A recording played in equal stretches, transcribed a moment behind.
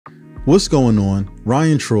What's going on?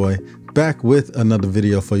 Ryan Troy back with another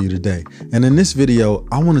video for you today. And in this video,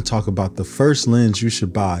 I want to talk about the first lens you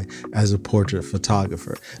should buy as a portrait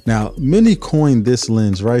photographer. Now, many coined this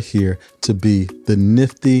lens right here to be the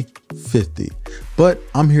Nifty 50, but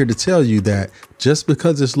I'm here to tell you that just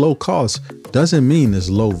because it's low cost doesn't mean it's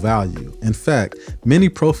low value. In fact, many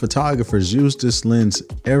pro photographers use this lens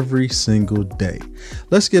every single day.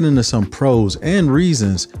 Let's get into some pros and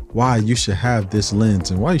reasons why you should have this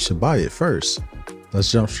lens and why you should buy it first. Let's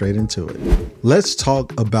jump straight into it. Let's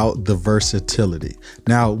talk about the versatility.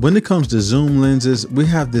 Now, when it comes to zoom lenses, we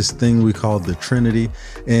have this thing we call the Trinity,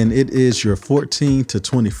 and it is your 14 to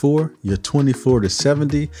 24, your 24 to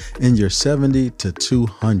 70, and your 70 to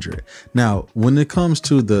 200. Now, when it comes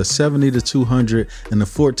to the 70 to 200 and the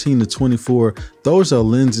 14 to 24, those are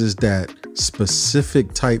lenses that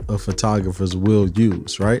specific type of photographers will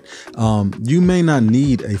use, right? You may not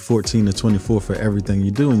need a 14 to 24 for everything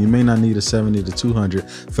you do, and you may not need a 70 to 200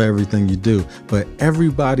 for everything you do, but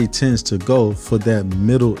everybody tends to go for that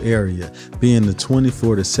middle area, being the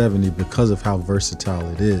 24 to 70 because of how versatile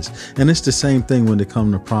it is. And it's the same thing when it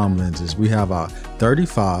comes to prime lenses. We have our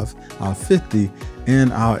 35, our 50,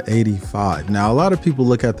 and our 85. Now, a lot of people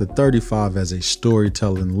look at the 35 as a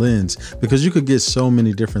storytelling lens because you could get so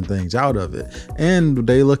many different things out of it. And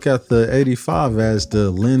they look at the 85 as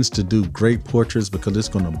the lens to do great portraits because it's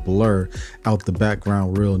going to blur out the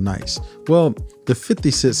background real nice. Well, the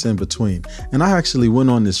 50 sits in between. And I actually went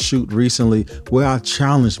on this shoot recently where I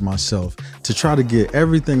challenged myself to try to get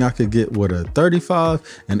everything I could get with a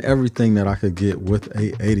 35 and everything that I could get with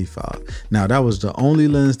a 85. Now, that was the only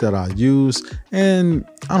lens that I used. And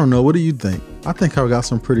I don't know, what do you think? I think I got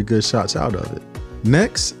some pretty good shots out of it.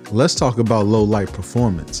 Next, let's talk about low light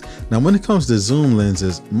performance. Now, when it comes to zoom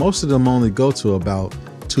lenses, most of them only go to about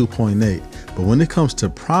 2.8. But when it comes to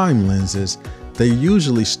prime lenses, they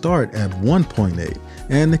usually start at 1.8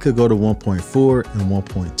 and they could go to 1.4 and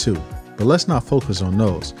 1.2. But let's not focus on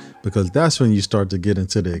those because that's when you start to get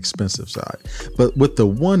into the expensive side. But with the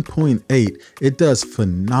 1.8, it does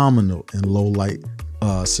phenomenal in low light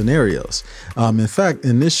scenarios. In fact,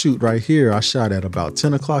 in this shoot right here, I shot at about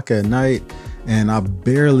 10 o'clock at night and I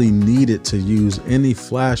barely needed to use any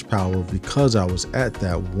flash power because I was at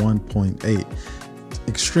that 1.8.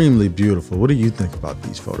 Extremely beautiful. What do you think about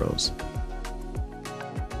these photos?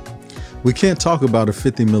 We can't talk about a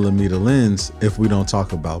 50mm lens if we don't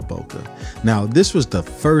talk about bokeh. Now, this was the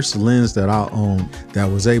first lens that I owned that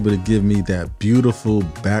was able to give me that beautiful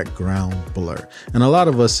background blur. And a lot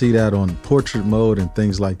of us see that on portrait mode and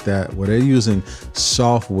things like that, where they're using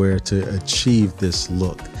software to achieve this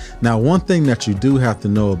look. Now, one thing that you do have to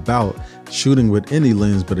know about shooting with any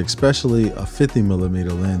lens, but especially a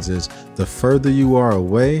 50mm lens, is the further you are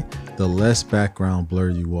away, the less background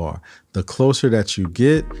blur you are. The closer that you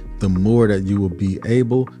get, the more that you will be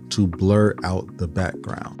able to blur out the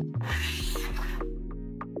background.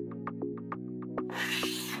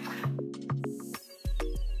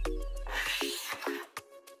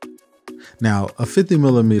 Now, a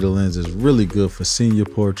 50mm lens is really good for senior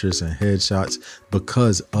portraits and headshots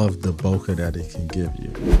because of the bokeh that it can give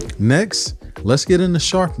you. Next, let's get into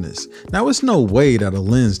sharpness. Now, it's no way that a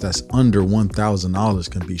lens that's under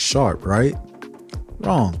 $1,000 can be sharp, right?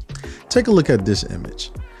 Wrong. Take a look at this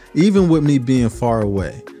image. Even with me being far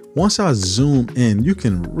away, once I zoom in, you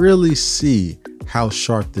can really see how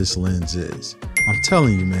sharp this lens is. I'm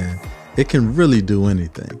telling you, man, it can really do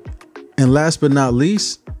anything. And last but not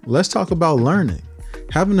least, let's talk about learning.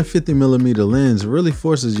 Having a 50mm lens really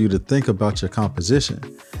forces you to think about your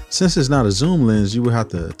composition. Since it's not a zoom lens, you would have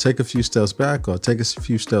to take a few steps back or take a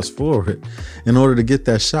few steps forward in order to get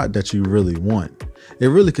that shot that you really want. It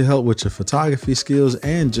really can help with your photography skills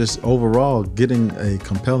and just overall getting a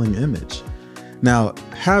compelling image. Now,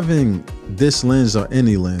 having this lens or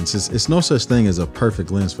any lens, it's no such thing as a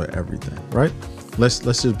perfect lens for everything, right? Let's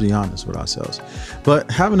just be honest with ourselves.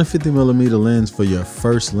 But having a 50mm lens for your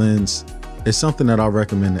first lens is something that I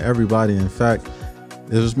recommend to everybody. In fact,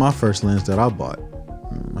 it was my first lens that I bought.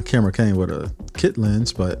 My camera came with a kit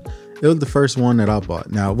lens, but it was the first one that I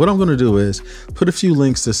bought. Now, what I'm going to do is put a few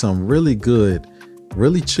links to some really good,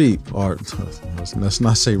 really cheap, or let's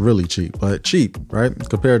not say really cheap, but cheap, right,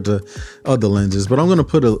 compared to other lenses. But I'm going to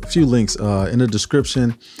put a few links in the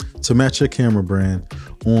description to match your camera brand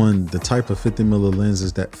on the type of 50mm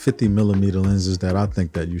lenses that I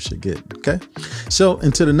think that you should get. Okay, so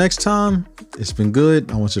until the next time, it's been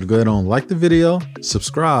good. I want you to go ahead and like the video,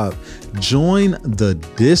 subscribe, join the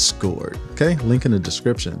Discord. Okay, link in the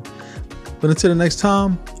description. But until the next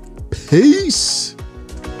time, peace.